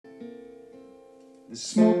The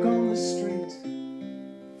smoke on the street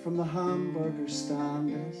from the hamburger stand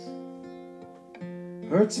is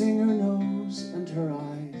hurting her nose and her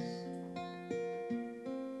eyes.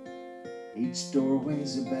 Each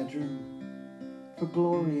doorway's a bedroom for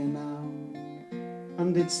Gloria now,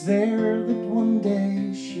 and it's there that one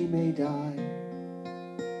day she may die.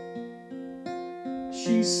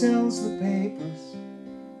 She sells the papers,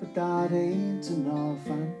 but that ain't enough,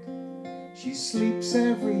 and she sleeps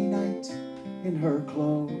every night in her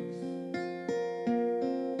clothes.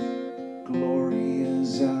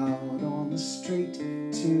 Gloria's out on the street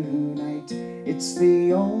tonight. It's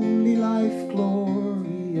the only life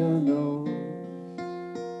Gloria knows.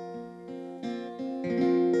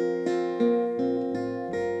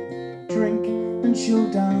 Drink and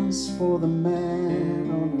she'll dance for the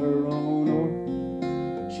man on her own, or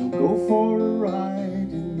she'll go for a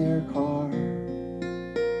ride in their car.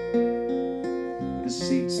 The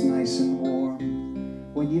seat's nice and warm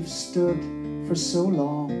when you've stood for so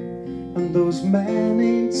long, and those men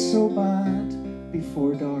ain't so bad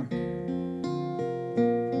before dark.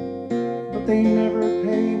 But they never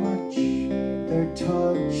pay much, their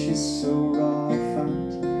touch is so rough,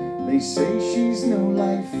 and they say she's no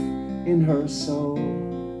life in her soul.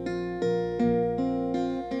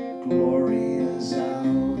 Gloria's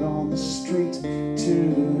out on the street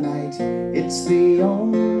tonight. It's the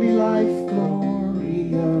only life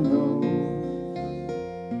Gloria knows.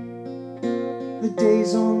 The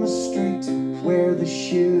days on the street wear the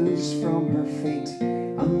shoes from her feet,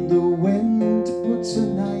 and the wind puts a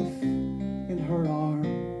knife in her arm.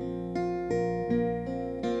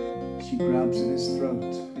 She grabs at his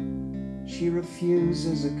throat, she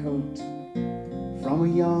refuses a coat from a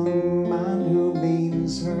young man who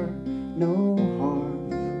means her no harm.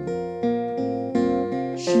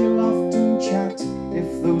 She'll often chat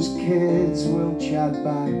if those kids will chat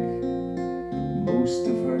back. Most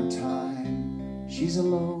of her time she's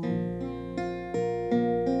alone.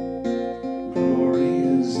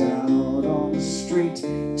 Gloria's out on the street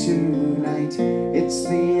tonight. It's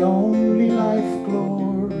the only life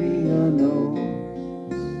Gloria knows.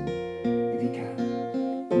 If you can.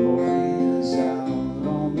 Gloria's out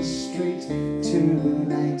on the street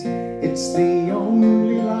tonight. It's the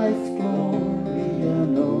only life Gloria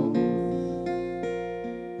knows.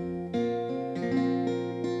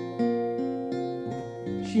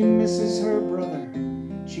 She misses her brother,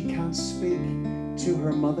 she can't speak to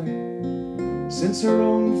her mother, since her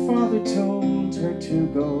own father told her to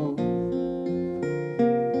go.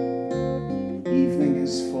 Evening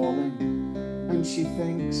is falling and she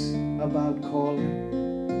thinks about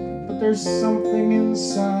calling, but there's something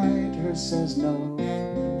inside her says no.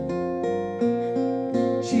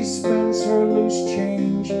 She spends her loose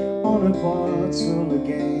change on a bottle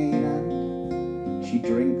again, and she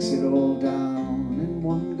drinks it all down in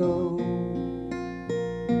one go.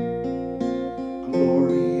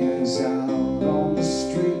 Gloria's out on the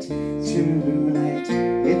street tonight.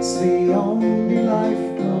 It's the only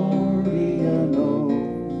life Gloria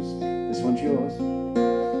knows. This one's yours.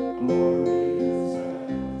 Gloria's out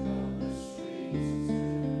on the street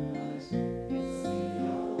tonight. It's the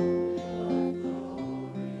only life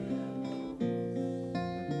Gloria knows.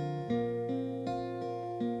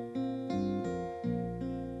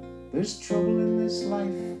 There's trouble in this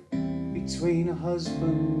life between a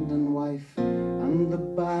husband and wife, and the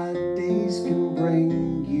bad days can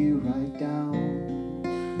bring you right down.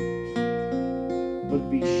 But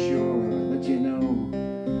be sure that you know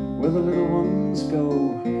where the little ones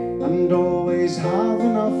go, and always have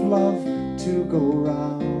enough love to go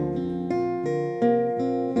round.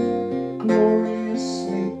 Gloria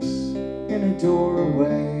sleeps in a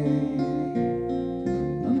doorway,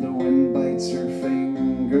 and the wind bites her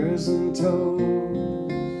fingers and toes.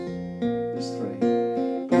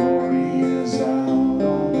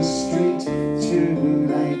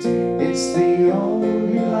 It's the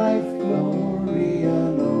only life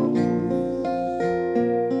Gloria knows.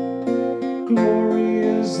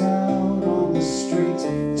 Gloria's out on the street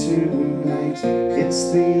tonight.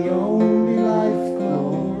 It's the only life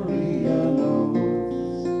Gloria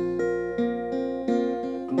knows.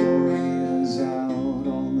 Gloria's out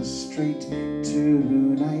on the street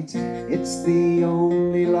tonight. It's the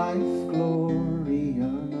only life Gloria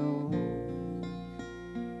knows.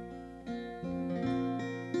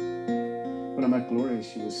 When I met Gloria,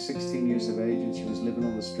 she was 16 years of age and she was living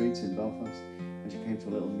on the streets in Belfast, and she came to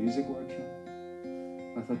a little music workshop.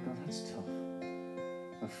 I thought, God, that's tough.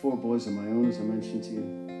 I have 4 boys of my own, as I mentioned to you,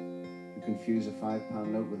 who confuse a £5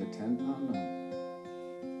 note with a £10 note.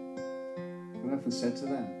 And I often said to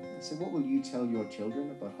them, I said, what will you tell your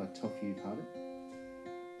children about how tough you've had it?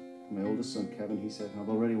 My oldest son, Kevin, he said, I've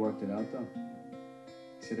already worked it out, though.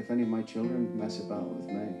 He said, if any of my children mess about with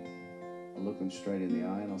me, I'll look them straight in the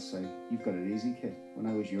eye and I'll say, you've got it easy, kid. When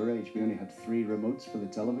I was your age, we only had 3 remotes for the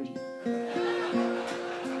television.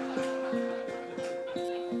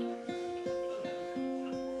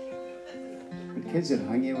 But kids would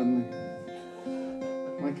hang you, wouldn't they?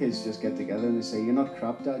 My kids just get together and they say, you're not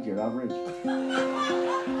crap, Dad, you're average.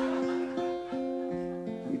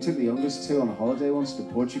 We took the youngest 2 on a holiday once to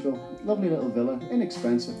Portugal. Lovely little villa,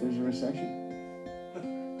 inexpensive, there's a recession.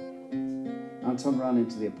 Anton ran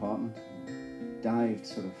into the apartment, dived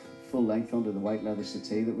sort of full length onto the white leather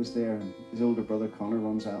settee that was there, and his older brother Connor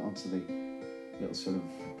runs out onto the little sort of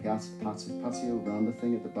patio veranda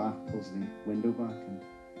thing at the back, pulls the window back, and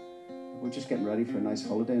we're just getting ready for a nice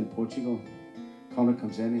holiday in Portugal. Connor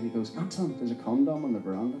comes in and he goes, Anton, there's a condom on the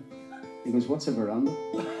veranda. He goes, what's a veranda?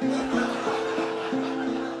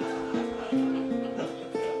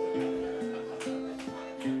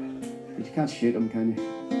 But you can't shoot him, can you?